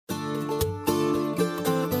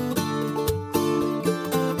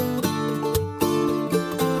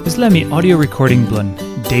Islami audio recording blun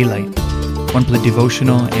Daylight. One play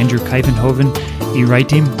devotional Andrew Kuyvenhoven,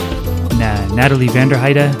 Ritim, na Natalie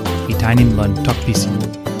Vanderheide, tainim lun tokpisin.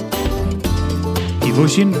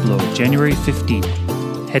 Devotion blo January 15.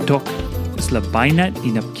 Hetok isla Bainat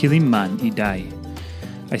Inap Kilim man idai.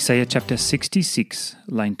 Aisaia chapter 66,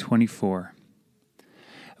 line 24.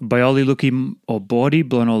 Bayoli lukim o bodi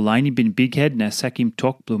blon o lain bin bikhet na sakim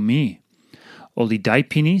tok blo me. Oli die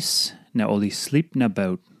pinis na oli sleep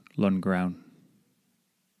nabaut lon graun.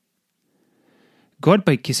 God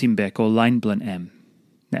by kisim o lain blon em.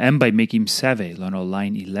 Na em by mekim save lon o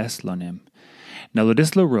lain iles lon em. Na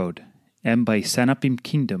lodislo road em by sanapim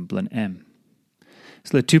kingdom blon em.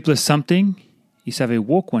 Sla tupela samting, isave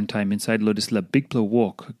walk one time inside lodisla bikpela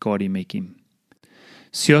walk God mekim.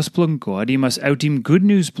 Sios blon God must autim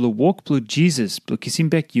gutnius blo walk blo Jisas blo kisim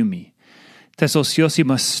Yumi. Tasol Sios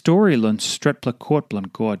must stori lon stretpla court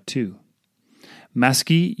blon God too.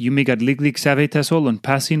 Maski Yumi gad liglig save Tasol lon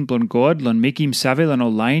passin blon God lon mekim save lon o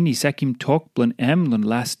lain sakim tok blon em lon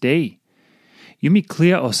last day. Yumi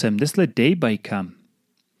clear osem this le day by come.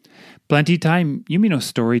 Plenty time Yumi no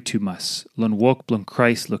story too mas lon walk blon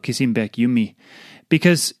Krais lo kisim Yumi,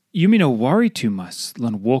 because Yumi no worry too mas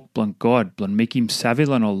lon walk blon God blon mekim save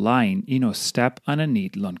lon o lain no step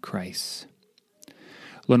ananid lon Krais.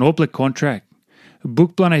 Long Olpela Kontrak.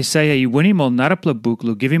 Book blon Aisaia Yumi ol narapla book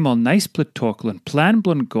lo give him all nice pla talk lon plan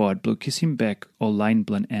blon God blo kisim o lain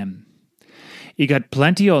blon em. I got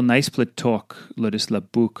plenty all nice pla talk lo dis la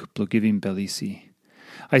book blo give him belisi.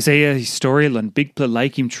 Aisaia story lon bikpela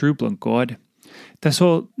like him true blon God.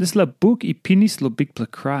 Tasol this la book pinis lo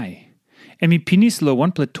bikpela cry. Emi pinis lo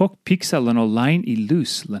one pla talk pixa lon o lain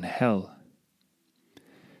loose lon hell.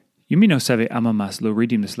 Yumi no save amamas lo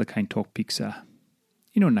Ritim this la kind talk pixa.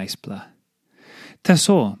 Nice pla.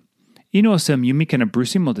 Tasol, sem Yumi can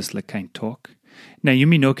abrusim mo this la kind talk. Na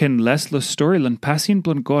Yumi no can less lo story lon passin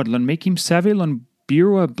blon God lon mekim save lon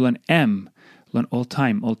birua blon em lon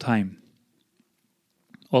autim.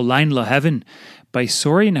 O lain lo heaven, by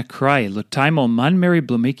sorry na cry lo time o man mary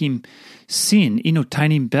blo mekim sin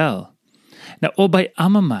tainim bell. Na o by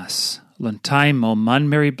amamas lon time o man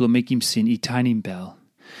mary blo mekim sin tainim bell.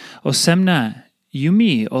 O semna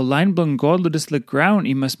Yumi o lain blon God lo dis la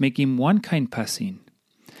graun must make him one kind passin.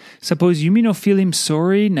 Suppose Yumi no feel him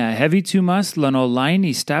sorry na heavy too mas lon o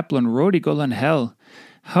lain stap lon road go lon hell.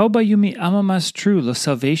 How by Yumi amamas true lo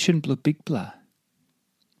salvation blo bikpela?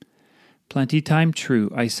 Plenty time true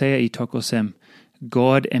Aisaia tokosem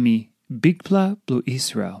God emi bikpela blo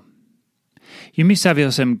Israel. Yumi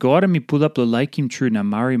saviosem God emi pull up lo like him true na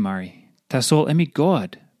mari. Tasol emi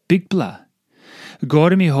God bikpela.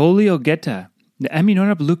 God emi holy o geta. Na emi non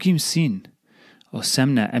up lukim sin. O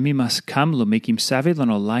semna emi mas kam lo mekim save lon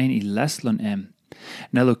o lain les lon em.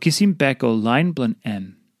 Na lo kisim o lain blon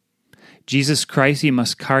em. Jisas Krais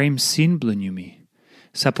mas karim sin blon Yumi.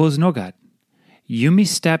 Suppose nogat. Yumi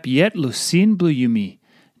stap yet lo sin blon Yumi.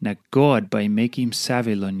 Na God by mekim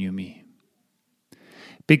save lon Yumi.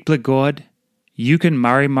 Bikpela God, you can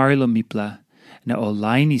mari lo mipla. Na o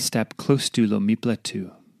lain stap close to lo mipla too.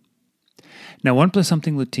 Now one plus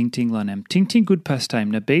something lo ting lon em. Ting good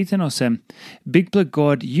pastime. Na beit and osem. Bikpela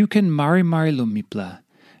God, you can mari lo mipla.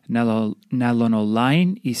 Na lon o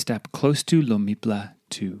lain stap close to lo mipla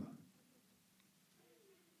too.